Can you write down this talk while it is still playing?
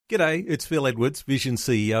G'day, it's Phil Edwards, Vision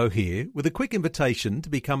CEO here, with a quick invitation to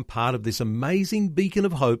become part of this amazing beacon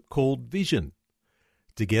of hope called Vision.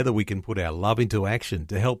 Together we can put our love into action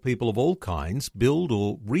to help people of all kinds build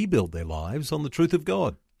or rebuild their lives on the truth of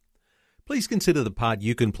God. Please consider the part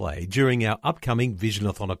you can play during our upcoming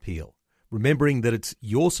Visionathon appeal, remembering that it's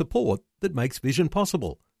your support that makes Vision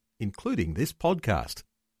possible, including this podcast.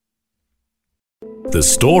 The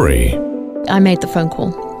story. I made the phone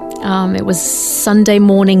call. It was Sunday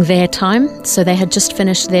morning their time, so they had just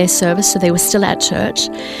finished their service, so they were still at church.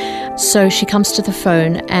 So she comes to the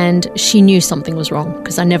phone and she knew something was wrong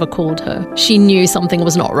because I never called her. She knew something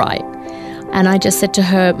was not right. And I just said to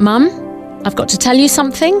her, Mum, I've got to tell you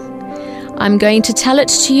something. I'm going to tell it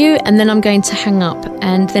to you and then I'm going to hang up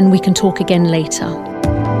and then we can talk again later.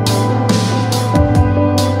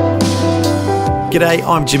 G'day,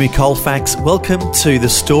 I'm Jimmy Colfax. Welcome to The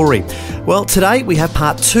Story. Well, today we have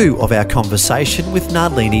part 2 of our conversation with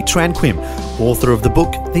Nalini Tranquim, author of the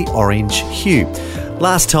book The Orange Hue.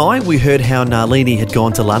 Last time we heard how Nalini had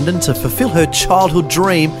gone to London to fulfil her childhood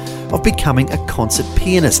dream of becoming a concert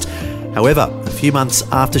pianist. However, a few months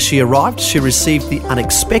after she arrived, she received the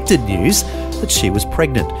unexpected news that she was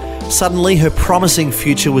pregnant. Suddenly, her promising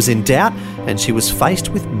future was in doubt and she was faced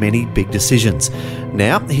with many big decisions.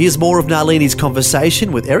 Now, here's more of Nalini's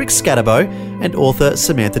conversation with Eric Scatterbo and author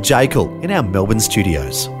Samantha Jekyll in our Melbourne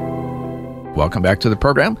studios. Welcome back to the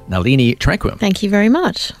program, Nalini Tranquim. Thank you very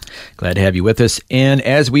much. Glad to have you with us. And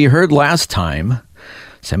as we heard last time,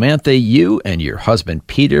 Samantha, you and your husband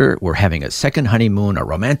Peter were having a second honeymoon, a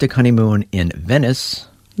romantic honeymoon in Venice.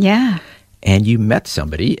 Yeah. And you met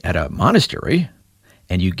somebody at a monastery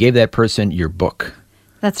and you gave that person your book.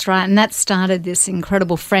 That's right. And that started this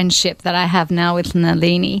incredible friendship that I have now with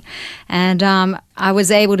Nalini. And I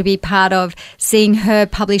was able to be part of seeing her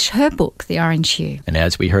publish her book, The Orange Hue. And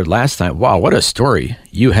as we heard last time, wow, what a story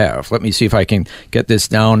you have. Let me see if I can get this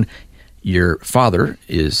down. Your father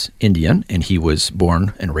is Indian, and he was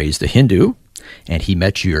born and raised a Hindu. And he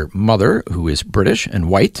met your mother, who is British and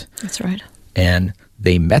white. That's right. And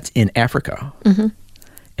they met in Africa. Mm-hmm.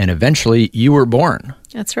 And eventually you were born.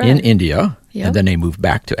 That's right. In India. Yep. And then they moved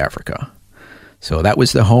back to Africa. So that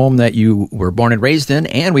was the home that you were born and raised in.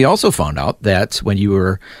 And we also found out that when you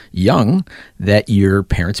were young, that your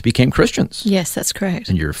parents became Christians. Yes, that's correct.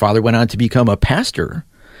 And your father went on to become a pastor.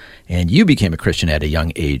 And you became a Christian at a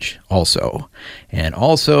young age also. And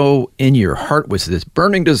also in your heart was this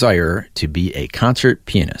burning desire to be a concert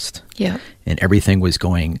pianist. Yeah. And everything was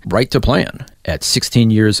going right to plan. At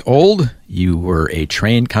 16 years old, you were a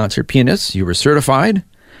trained concert pianist. You were certified.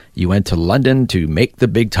 You went to London to make the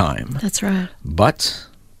big time. That's right. But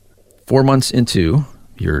 4 months into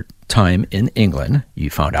your time in England, you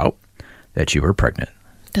found out that you were pregnant.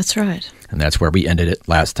 That's right. And that's where we ended it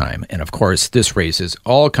last time. And of course, this raises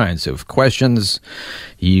all kinds of questions.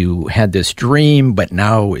 You had this dream, but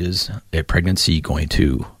now is a pregnancy going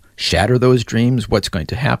to shatter those dreams? What's going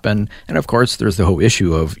to happen? And of course, there's the whole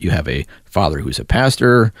issue of you have a father who's a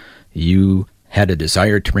pastor. You had a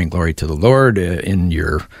desire to bring glory to the Lord in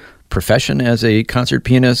your profession as a concert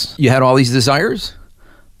pianist. You had all these desires,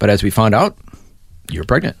 but as we found out, you're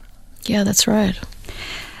pregnant. Yeah, that's right.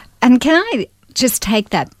 And can I just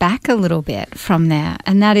take that back a little bit from there?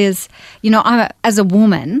 And that is, as a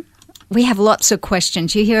woman, we have lots of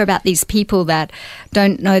questions. You hear about these people that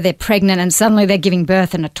don't know they're pregnant and suddenly they're giving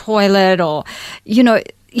birth in a toilet or,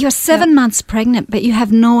 you're 7 months pregnant, but you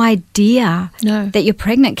have no idea that you're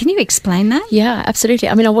pregnant. Can you explain that? Yeah, absolutely.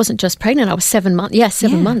 I mean, I wasn't just pregnant. I was 7 months. Yeah,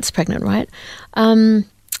 7 months pregnant, right?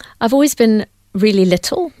 I've always been really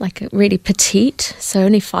little, like really petite, so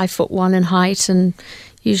only 5'1" in height and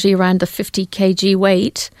usually around the 50 kg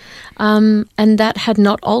weight. And that had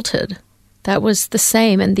not altered. That was the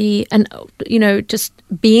same. And just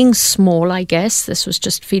being small, I guess, this was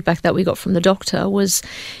just feedback that we got from the doctor, was,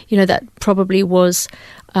 that probably was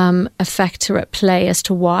a factor at play as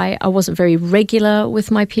to why I wasn't very regular with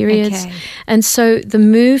my periods. Okay. And so the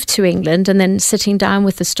move to England and then sitting down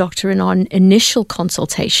with this doctor in our initial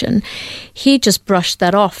consultation, he just brushed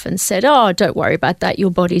that off and said, oh, don't worry about that. Your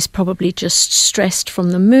body's probably just stressed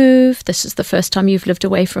from the move. This is the first time you've lived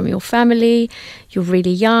away from your family. You're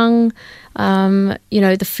really young.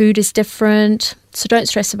 The food is different. So don't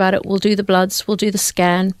stress about it. We'll do the bloods. We'll do the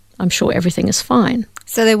scan. I'm sure everything is fine.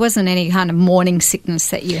 So there wasn't any kind of morning sickness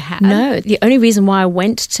that you had? No. The only reason why I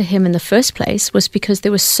went to him in the first place was because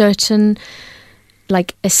there were certain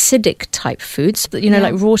like acidic type foods,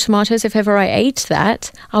 like raw tomatoes. If ever I ate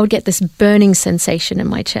that, I would get this burning sensation in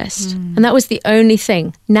my chest. And that was the only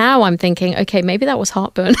thing. Now I'm thinking, okay, maybe that was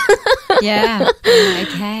heartburn. Yeah.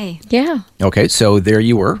 Okay. Yeah. Okay, so there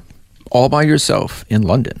you were, all by yourself in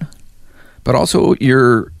London, but also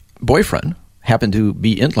your boyfriend happened to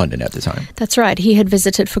be in London at the time. That's right. He had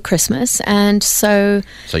visited for Christmas, and so...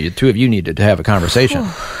 So you two of you needed to have a conversation.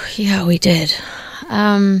 Yeah, we did.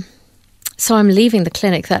 So I'm leaving the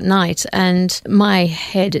clinic that night, and my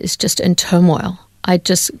head is just in turmoil. I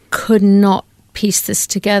just could not piece this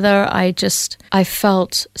together. I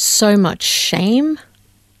felt so much shame.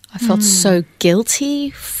 I felt so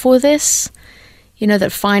guilty for this. You know,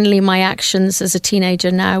 that finally my actions as a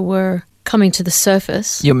teenager now were coming to the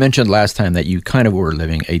surface. You mentioned last time that you kind of were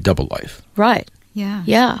living a double life. Right. Yeah.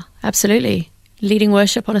 Yeah, absolutely. Leading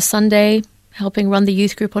worship on a Sunday, helping run the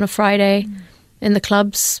youth group on a Friday, in the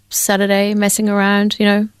clubs Saturday, messing around, you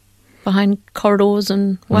know, behind corridors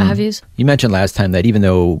and what have yous. You mentioned last time that even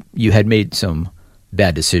though you had made some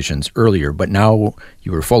bad decisions earlier, but now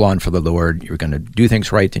you were full on for the Lord. You were going to do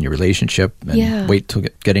things right in your relationship and wait till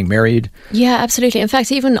getting married. Yeah, absolutely. In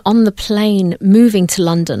fact, even on the plane moving to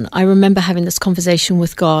London, I remember having this conversation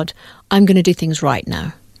with God. I'm going to do things right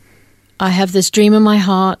now. I have this dream in my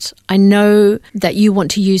heart. I know that you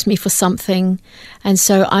want to use me for something. And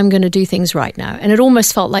so I'm going to do things right now. And it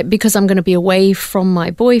almost felt like because I'm going to be away from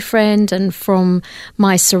my boyfriend and from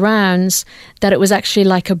my surrounds, that it was actually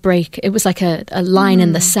like a break. It was like a line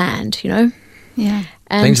in the sand, you know? Yeah.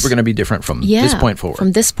 And things were going to be different from this point forward.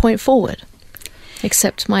 From this point forward.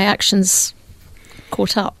 Except my actions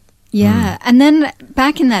caught up. Yeah. And then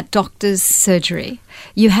back in that doctor's surgery,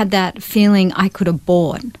 you had that feeling I could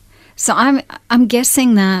abort. So I'm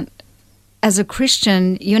guessing that as a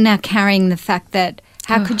Christian, you're now carrying the fact that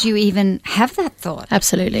how could you even have that thought?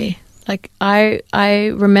 Absolutely. Like I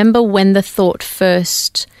remember when the thought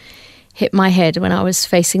first hit my head when I was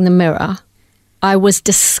facing the mirror, I was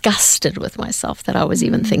disgusted with myself that I was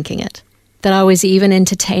even thinking it, that I was even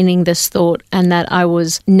entertaining this thought, and that I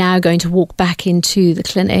was now going to walk back into the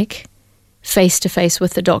clinic face to face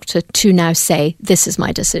with the doctor to now say, this is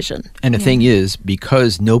my decision. And the thing is,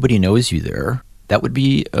 because nobody knows you there, that would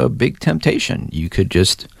be a big temptation. You could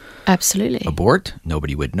just absolutely abort.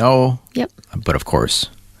 Nobody would know. Yep. But of course,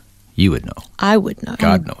 you would know. I would know.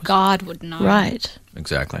 God knows. God would know. Right.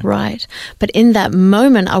 Exactly. Right. But in that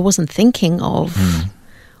moment, I wasn't thinking of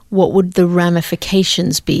what would the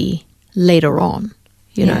ramifications be later on.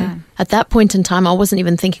 You know, at that point in time, I wasn't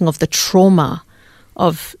even thinking of the trauma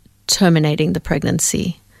of terminating the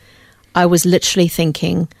pregnancy. I was literally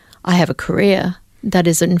thinking, I have a career that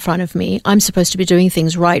is in front of me. I'm supposed to be doing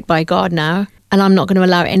things right by God now, and I'm not going to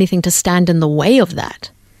allow anything to stand in the way of that.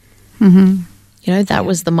 You know, that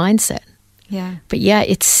was the mindset. Yeah. But yeah,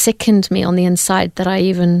 it sickened me on the inside that I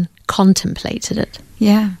even contemplated it.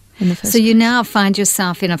 Yeah. In the first So you now find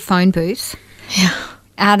yourself in a phone booth,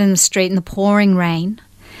 out in the street in the pouring rain,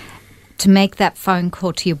 to make that phone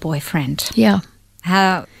call to your boyfriend. Yeah.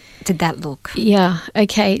 How did that look? Yeah,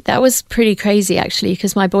 okay. That was pretty crazy, actually,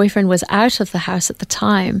 because my boyfriend was out of the house at the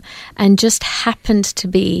time and just happened to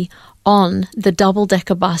be on the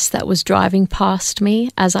double-decker bus that was driving past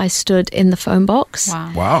me as I stood in the phone box.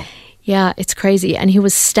 Wow. Yeah, it's crazy. And he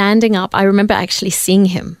was standing up. I remember actually seeing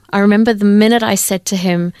him. I remember the minute I said to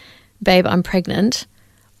him, babe, I'm pregnant,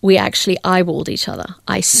 we actually eyeballed each other.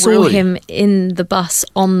 I saw him in the bus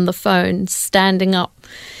on the phone, standing up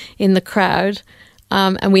in the crowd.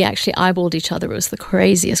 And we actually eyeballed each other. It was the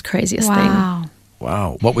craziest thing.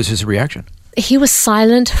 Wow. What was his reaction? He was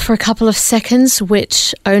silent for a couple of seconds,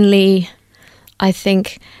 which only, I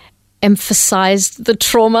think, emphasized the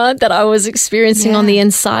trauma that I was experiencing on the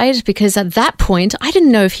inside. Because at that point, I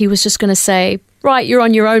didn't know if he was just going to say, right, you're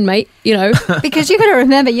on your own, mate, you know. Because you've got to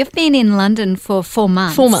remember, you've been in London for 4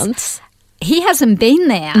 months. 4 months. He hasn't been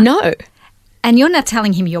there. No. And you're not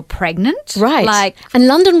telling him you're pregnant? Right. And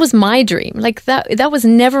London was my dream. Like that was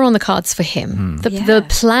never on the cards for him. The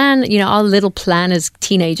plan, you know, our little plan as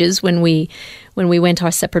teenagers when we went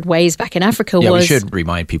our separate ways back in Africa was... Yeah, we should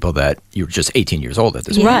remind people that you were just 18 years old at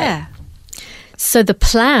this point. Right. So the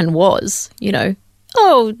plan was, you know,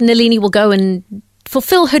 Nalini will go and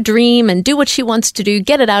fulfill her dream and do what she wants to do,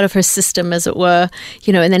 get it out of her system, as it were,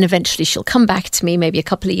 you know, and then eventually she'll come back to me maybe a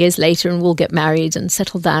couple of years later and we'll get married and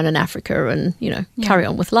settle down in Africa and, you know, carry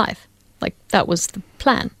on with life. Like, that was the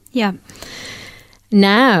plan. Yeah.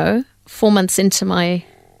 Now, 4 months into my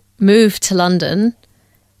move to London,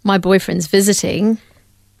 my boyfriend's visiting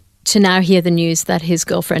to now hear the news that his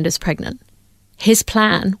girlfriend is pregnant. His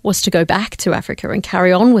plan was to go back to Africa and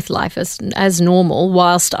carry on with life as normal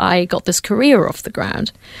whilst I got this career off the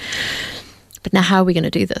ground. But now how are we going to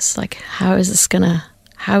do this? Like, how are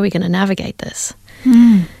we going to navigate this?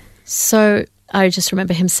 So I just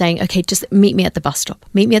remember him saying, okay, just meet me at the bus stop.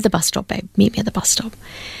 Meet me at the bus stop, babe. Meet me at the bus stop.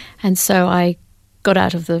 And so I got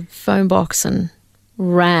out of the phone box and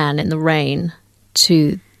ran in the rain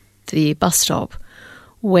to the bus stop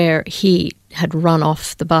where he had run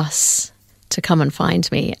off the bus to come and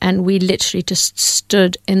find me. And we literally just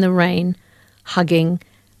stood in the rain, hugging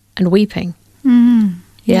and weeping.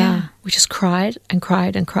 Yeah. We just cried and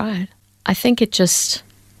cried and cried. I think it just,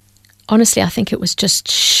 honestly, I think it was just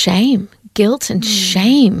shame, guilt and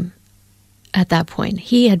shame at that point.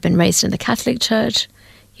 He had been raised in the Catholic Church.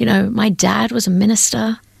 You know, my dad was a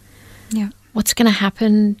minister. Yeah. What's going to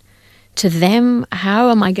happen to them?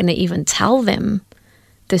 How am I going to even tell them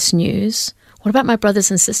this news? What about my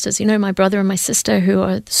brothers and sisters? You know, my brother and my sister who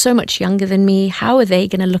are so much younger than me, how are they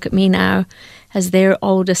going to look at me now as their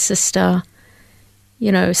older sister,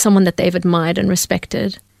 you know, someone that they've admired and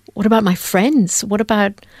respected? What about my friends? What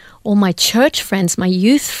about all my church friends, my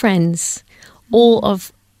youth friends, all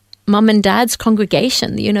of mum and dad's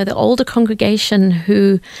congregation, you know, the older congregation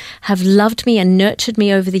who have loved me and nurtured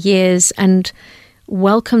me over the years and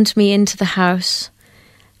welcomed me into the house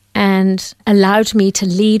and allowed me to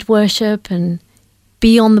lead worship and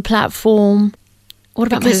be on the platform. What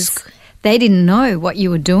about because they didn't know what you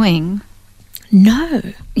were doing. No.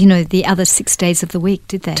 You know, the other 6 days of the week,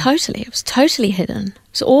 did they? Totally. It was totally hidden.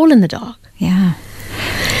 It was all in the dark. Yeah.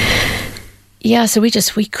 Yeah, so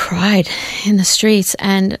we cried in the streets,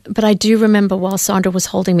 but I do remember while Sandra was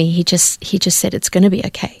holding me, he just said, "It's going to be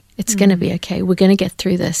okay. It's going to be okay. We're going to get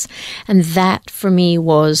through this." And that for me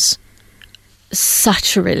was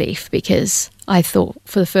such a relief, because I thought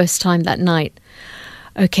for the first time that night,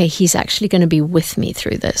 okay, he's actually going to be with me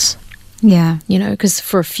through this. Yeah. You know, because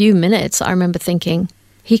for a few minutes I remember thinking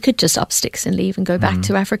he could just up sticks and leave and go back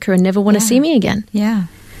to Africa and never want to see me again. Yeah.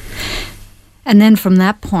 And then from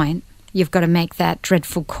that point, you've got to make that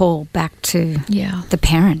dreadful call back to the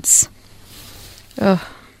parents. Oh.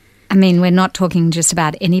 I mean, we're not talking just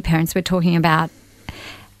about any parents. We're talking about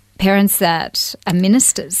parents that are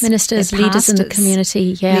ministers. Ministers, leaders in the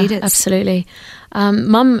community. Yeah, leaders. Absolutely.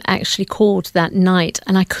 Mum actually called that night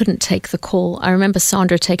and I couldn't take the call. I remember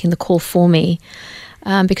Sandra taking the call for me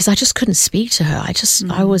because I just couldn't speak to her.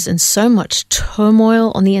 I was in so much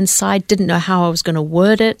turmoil on the inside, didn't know how I was going to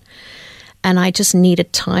word it. And I just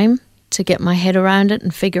needed time to get my head around it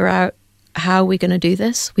and figure out how we're going to do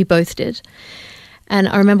this. We both did. And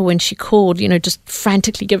I remember when she called, you know, just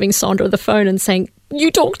frantically giving Sandra the phone and saying, "You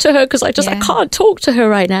talk to her," because I can't talk to her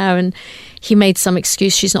right now. And he made some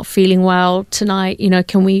excuse. "She's not feeling well tonight. You know,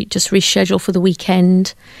 can we just reschedule for the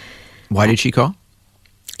weekend?" Why did she call?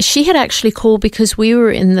 She had actually called because we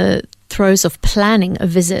were in the throes of planning a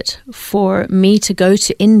visit for me to go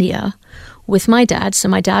to India with my dad. So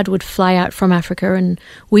my dad would fly out from Africa and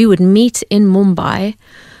we would meet in Mumbai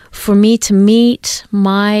for me to meet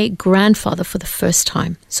my grandfather for the first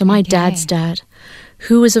time. So my dad's dad,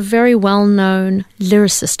 who was a very well-known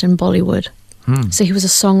lyricist in Bollywood. So he was a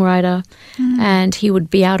songwriter and he would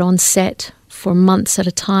be out on set for months at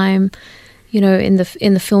a time, you know, in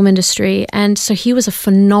the film industry. And so he was a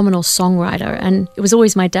phenomenal songwriter, and it was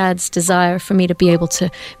always my dad's desire for me to be able to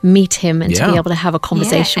meet him and to be able to have a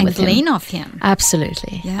conversation with him. And lean off him.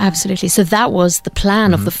 Absolutely. Yeah. Absolutely. So that was the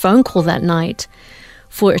plan of the phone call that night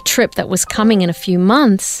for a trip that was coming in a few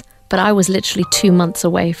months, but I was literally 2 months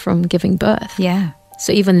away from giving birth. Yeah.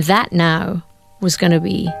 So even that now was going to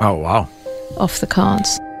be off the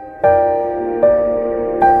cards.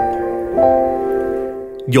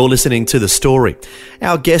 You're listening to The Story.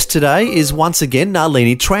 Our guest today is once again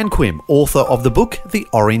Nalini Tranquim, author of the book The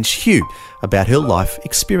Orange Hue, about her life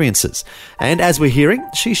experiences. And as we're hearing,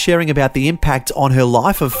 she's sharing about the impact on her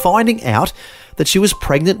life of finding out that she was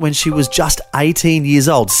pregnant when she was just 18 years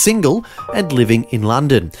old, single and living in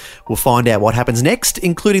London. We'll find out what happens next,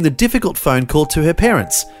 including the difficult phone call to her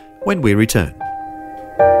parents, when we return.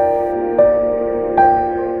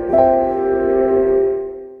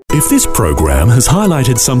 If this program has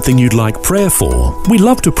highlighted something you'd like prayer for, we'd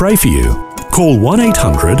love to pray for you. Call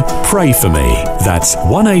 1-800-PRAY-FOR-ME. That's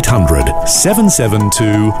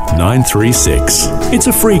 1-800-772-936. It's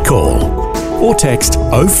a free call. Or text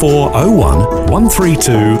 0401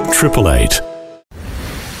 132 888.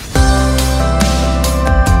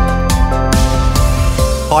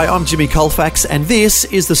 Hi, I'm Jimmy Colfax and this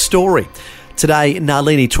is The Story. Today,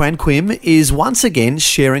 Nalini Tranquim is once again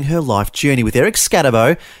sharing her life journey with Eric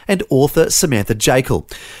Scatterbo and author Samantha Jekyll.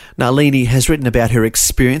 Nalini has written about her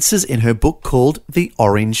experiences in her book called The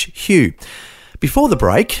Orange Hue. Before the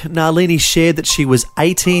break, Nalini shared that she was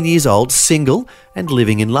 18 years old, single, and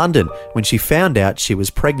living in London when she found out she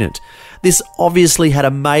was pregnant. This obviously had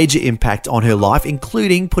a major impact on her life,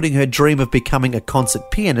 including putting her dream of becoming a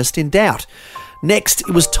concert pianist in doubt. Next,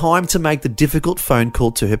 it was time to make the difficult phone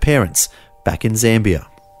call to her parents. back in Zambia.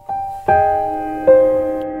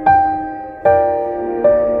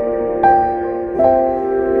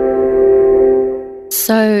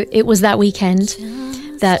 So it was that weekend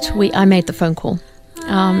that I made the phone call.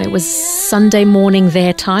 It was Sunday morning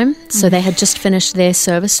their time, so they had just finished their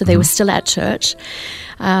service, so they were still at church.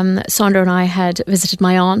 Sandra and I had visited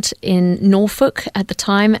my aunt in Norfolk at the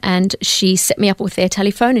time, and she set me up with their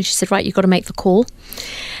telephone, and she said, right, you've got to make the call.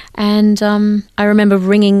 And I remember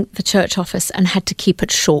ringing the church office and had to keep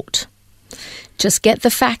it short. Just get the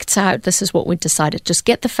facts out. This is what we decided. Just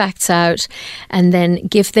get the facts out and then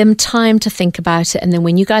give them time to think about it. And then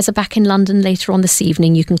when you guys are back in London later on this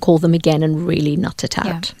evening, you can call them again and really nut it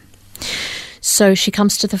out. Yeah. So she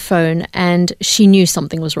comes to the phone and she knew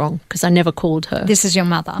something was wrong because I never called her. This is your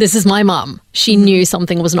mother. This is my mum. She knew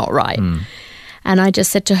something was not right. And I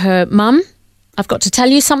just said to her, Mum, I've got to tell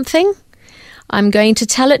you something. I'm going to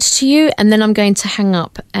tell it to you and then I'm going to hang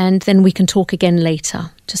up and then we can talk again later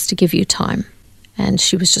just to give you time. And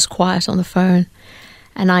she was just quiet on the phone.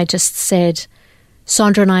 And I just said,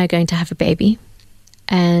 Sandra and I are going to have a baby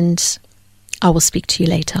and I will speak to you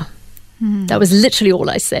later. That was literally all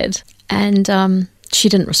I said. And she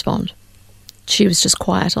didn't respond. She was just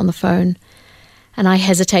quiet on the phone. And I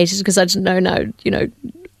hesitated because I didn't know,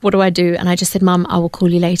 what do I do? And I just said, Mum, I will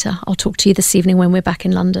call you later. I'll talk to you this evening when we're back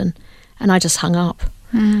in London. And I just hung up.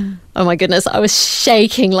 Oh my goodness, I was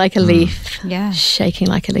shaking like a leaf. Yeah. Shaking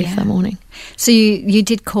like a leaf that morning. So you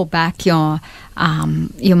did call back your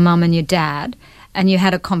mum and your dad and you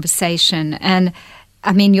had a conversation. And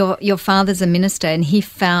I mean, your father's a minister and he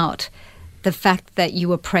felt the fact that you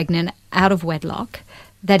were pregnant out of wedlock,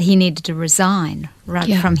 that he needed to resign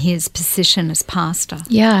from his position as pastor.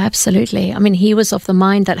 Yeah, absolutely. I mean, he was of the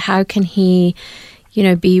mind that how can he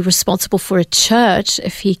be responsible for a church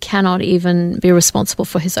if he cannot even be responsible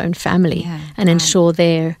for his own family and ensure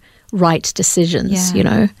their right decisions,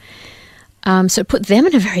 So it put them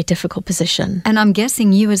in a very difficult position. And I'm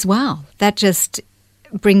guessing you as well. That just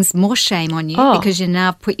brings more shame on you because you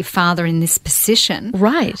now put your father in this position.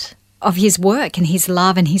 Right. Of his work and his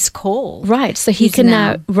love and his call. Right. So he can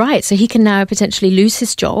now potentially lose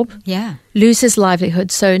his job. Yeah. Lose his livelihood.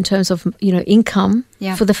 So in terms of, income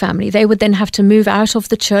for the family, they would then have to move out of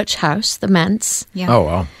the church house, the manse. Yeah. Oh,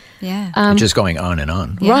 wow. Yeah. Just going on and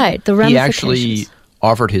on. Yeah. Right. The ramifications. He actually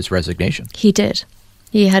offered his resignation. He did.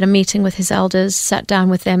 He had a meeting with his elders, sat down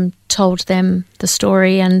with them, told them the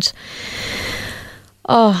story, and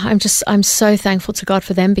I'm so thankful to God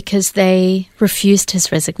for them because they refused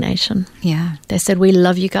his resignation. Yeah. They said, we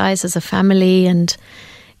love you guys as a family and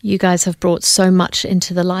you guys have brought so much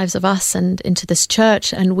into the lives of us and into this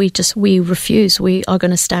church and we refuse. We are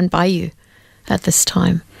going to stand by you at this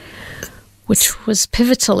time, which was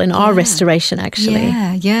pivotal in our restoration, actually.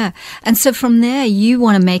 Yeah. And so from there, you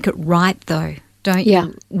want to make it right, though, don't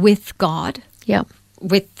you? With God. Yeah.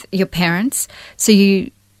 With your parents. So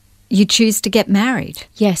you choose to get married.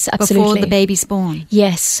 Yes, absolutely. Before the baby's born.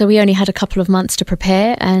 Yes, so we only had a couple of months to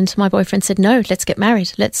prepare and my boyfriend said, no, let's get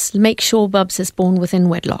married. Let's make sure Bubs is born within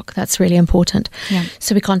wedlock. That's really important. Yeah.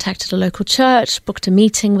 So we contacted a local church, booked a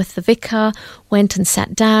meeting with the vicar, went and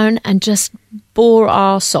sat down and just bore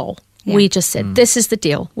our soul. Yeah. We just said, this is the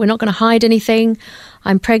deal. We're not going to hide anything.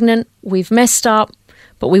 I'm pregnant. We've messed up.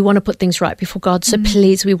 But we want to put things right before God. So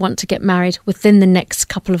please, we want to get married within the next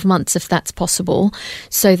couple of months, if that's possible,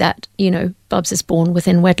 so that, Bubs is born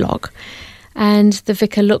within wedlock. And the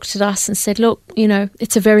vicar looked at us and said, look,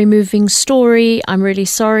 it's a very moving story. I'm really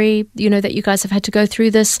sorry, that you guys have had to go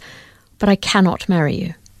through this, but I cannot marry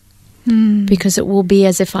you because it will be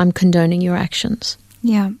as if I'm condoning your actions.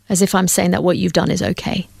 Yeah. As if I'm saying that what you've done is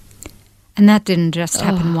okay. And that didn't just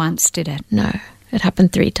happen once, did it? No, it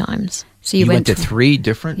happened 3 times. So you went to 3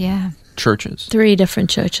 different churches? 3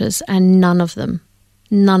 different churches, and none of them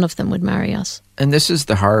would marry us. And this is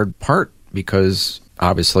the hard part because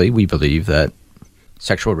obviously we believe that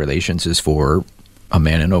sexual relations is for a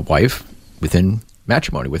man and a wife within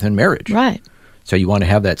matrimony, within marriage. Right. So you want to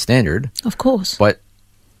have that standard. Of course. But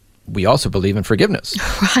we also believe in forgiveness.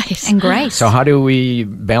 Right. And grace. So how do we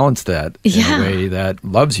balance that in a way that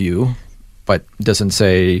loves you but doesn't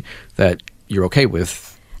say that you're okay with?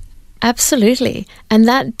 Absolutely. And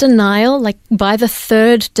that denial, like by the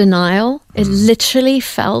 3rd denial, it literally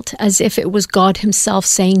felt as if it was God himself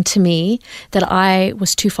saying to me that I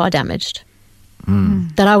was too far damaged,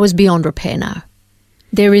 that I was beyond repair now.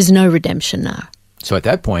 There is no redemption now. So at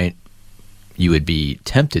that point, you would be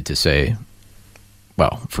tempted to say,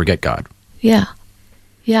 well, forget God. Yeah.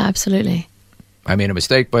 Yeah, absolutely. I made a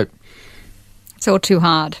mistake, but it's all too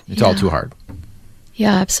hard. It's all too hard.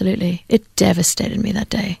 Yeah, absolutely. It devastated me that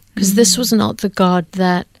day because this was not the God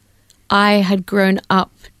that I had grown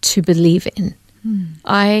up to believe in.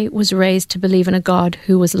 I was raised to believe in a God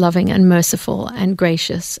who was loving and merciful and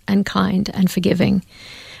gracious and kind and forgiving.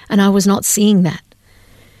 And I was not seeing that.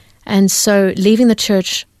 And so leaving the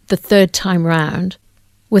church the third time round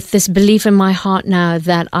with this belief in my heart now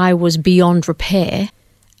that I was beyond repair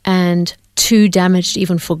and too damaged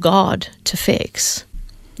even for God to fix.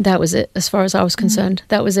 That was it as far as I was concerned.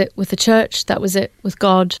 That was it with the church. That was it with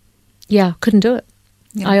God. Yeah, couldn't do it.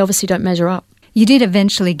 Yeah. I obviously don't measure up. You did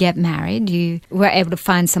eventually get married. You were able to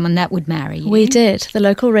find someone that would marry you. We did. The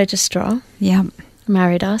local registrar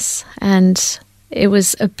married us, and it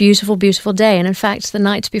was a beautiful, beautiful day. And in fact, the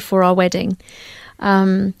night before our wedding,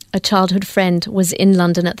 a childhood friend was in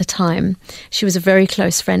London at the time. She was a very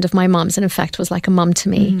close friend of my mum's and in fact was like a mum to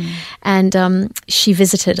me. And she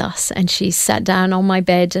visited us and she sat down on my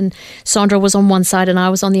bed and Sandra was on one side and I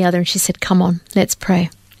was on the other and she said, "Come on, let's pray.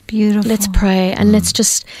 Beautiful. Let's pray and let's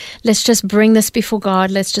just bring this before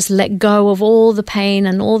God. Let's just let go of all the pain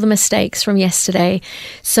and all the mistakes from yesterday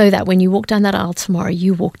so that when you walk down that aisle tomorrow,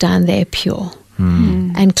 you walk down there pure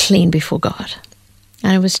and clean before God."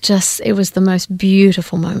 And it was the most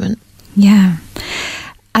beautiful moment. Yeah.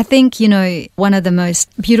 I think, one of the most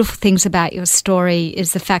beautiful things about your story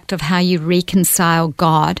is the fact of how you reconcile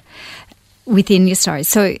God within your story.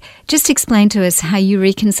 So just explain to us how you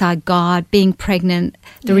reconcile God, being pregnant,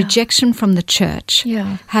 the rejection from the church,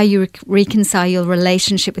 how you reconcile your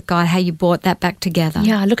relationship with God, how you brought that back together.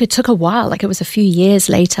 Yeah, look, it took a while, like it was a few years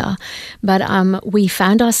later, but we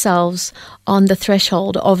found ourselves on the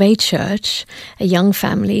threshold of a church, a young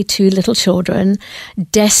family, 2 little children,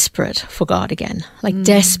 desperate for God again, like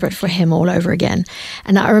desperate for Him all over again.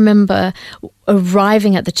 And I remember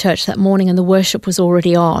arriving at the church that morning and the worship was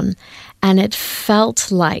already on, and it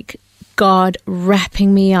felt like God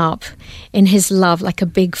wrapping me up in His love like a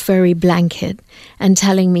big furry blanket and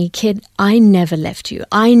telling me, "Kid, I never left you.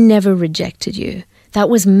 I never rejected you. That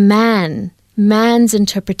was man's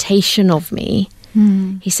interpretation of me."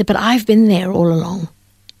 He said, "But I've been there all along,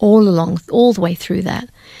 all the way through that."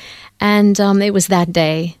 And it was that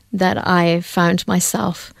day that I found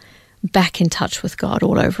myself back in touch with God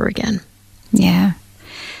all over again. Yeah.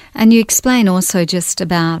 And you explain also just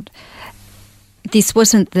about this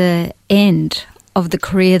wasn't the end of the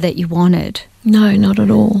career that you wanted. No, not at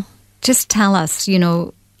all. Just tell us,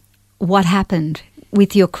 what happened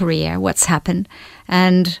with your career, what's happened,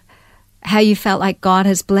 and how you felt like God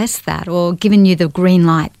has blessed that or given you the green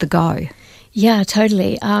light, the go. Yeah,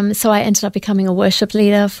 totally. So I ended up becoming a worship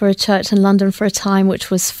leader for a church in London for a time,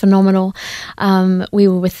 which was phenomenal. We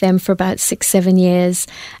were with them for about 6-7 years.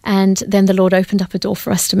 And then the Lord opened up a door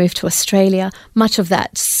for us to move to Australia. Much of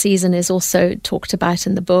that season is also talked about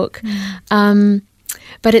in the book.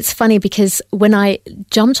 But it's funny because when I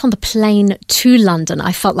jumped on the plane to London,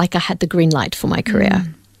 I felt like I had the green light for my career.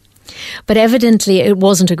 But evidently it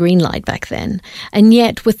wasn't a green light back then. And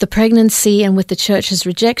yet with the pregnancy and with the church's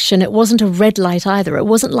rejection, it wasn't a red light either. It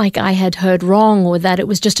wasn't like I had heard wrong or that it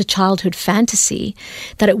was just a childhood fantasy,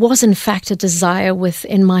 that it was in fact a desire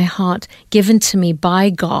within my heart given to me by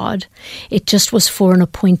God. It just was for an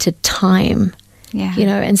appointed time. Yeah.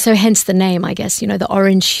 And so hence the name, I guess, the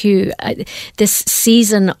orange hue, this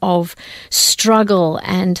season of struggle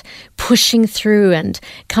and pushing through and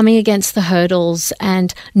coming against the hurdles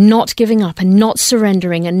and not giving up and not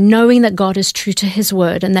surrendering and knowing that God is true to His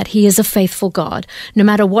word and that He is a faithful God. No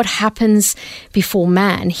matter what happens before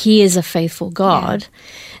man, He is a faithful God.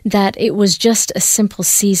 That it was just a simple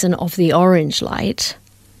season of the orange light.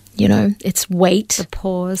 It's wait. The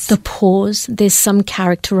pause. There's some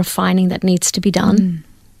character refining that needs to be done,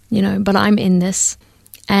 but I'm in this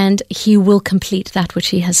and He will complete that which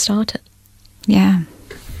He has started. Yeah.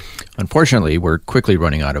 Unfortunately, we're quickly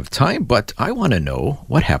running out of time, but I want to know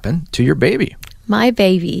what happened to your baby. My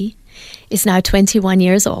baby is now 21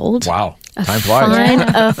 years old. Wow. Time flies.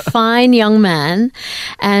 A fine young man.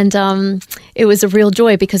 And it was a real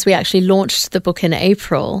joy because we actually launched the book in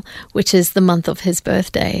April, which is the month of his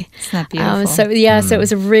birthday. Isn't that beautiful? So it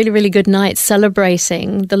was a really, really good night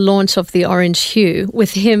celebrating the launch of The Orange Hue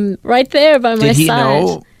with him right there by my side. Did he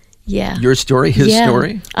know your story, his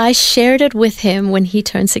story? I shared it with him when he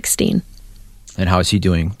turned 16. And how is he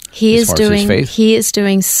doing? He is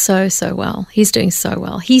doing so well. He's doing so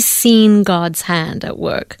well. He's seen God's hand at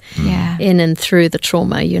work in and through the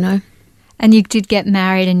trauma, And you did get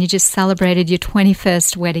married and you just celebrated your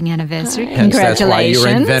 21st wedding anniversary. Hence, Congratulations. That's why you were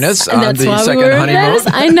in Venice on that's the why second we were in honeymoon. Venice.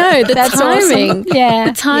 I know. The That's timing. awesome. Yeah.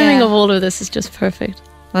 The timing of all of this is just perfect.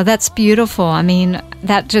 Well, that's beautiful. I mean,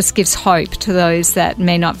 that just gives hope to those that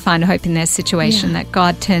may not find hope in their situation, that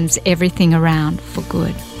God turns everything around for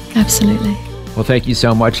good. Absolutely. Well, thank you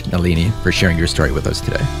so much, Nalini, for sharing your story with us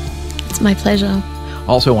today. It's my pleasure.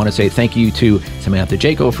 Also, I want to say thank you to Samantha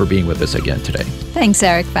Jaco for being with us again today. Thanks,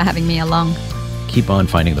 Eric, for having me along. Keep on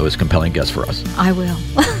finding those compelling guests for us. I will.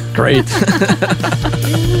 Great. You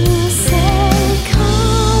say,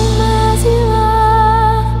 come as you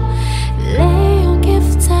are, lay your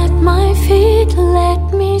gifts at my feet,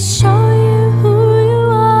 let me show you who you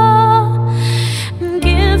are, and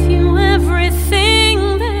give you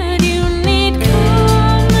everything that you need.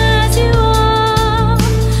 Come as you are,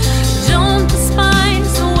 don't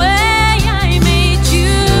despise the way I made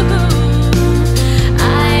you.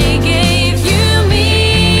 I gave you me.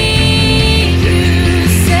 You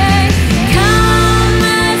say, come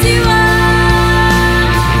as you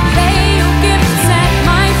are, lay your gifts at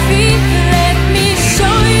my feet, let me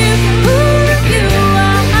show you who you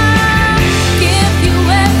are, give you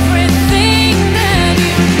everything that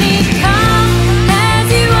you need. Come as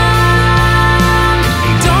you are,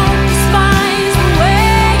 don't despise the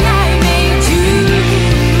way I made you.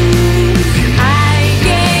 I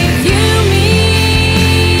gave you me.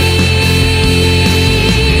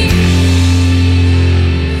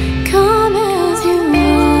 Come as you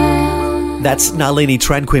are. That's Nalini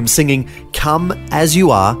Tranquim singing Come As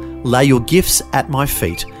You Are, Lay Your Gifts at My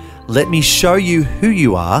Feet. Let me show you who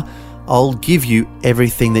you are. I'll give you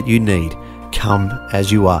everything that you need. Come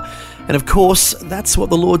as you are. And of course, that's what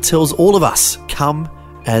the Lord tells all of us. Come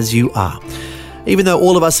as you are. Even though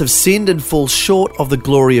all of us have sinned and fall short of the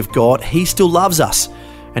glory of God, He still loves us.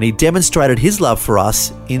 And He demonstrated His love for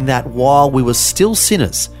us in that while we were still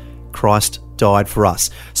sinners, Christ died for us,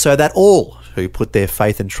 so that all who put their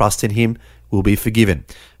faith and trust in Him will be forgiven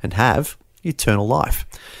and have eternal life.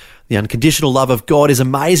 The unconditional love of God is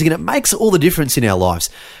amazing, and it makes all the difference in our lives.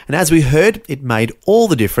 And as we heard, it made all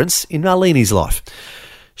the difference in Nalini's life.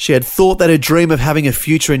 She had thought that her dream of having a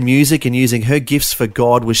future in music and using her gifts for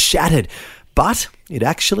God was shattered, but it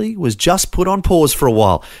actually was just put on pause for a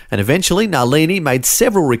while. And eventually, Nalini made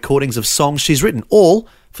several recordings of songs she's written, all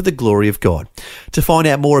for the glory of God. To find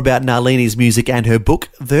out more about Nalini's music and her book,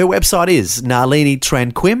 their website is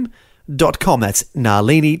NaliniTranquim.com. That's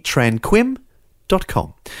NaliniTranquim.com.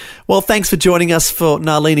 Well, thanks for joining us for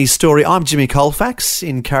Nalini's story. I'm Jimmy Colfax,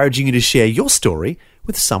 encouraging you to share your story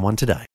with someone today.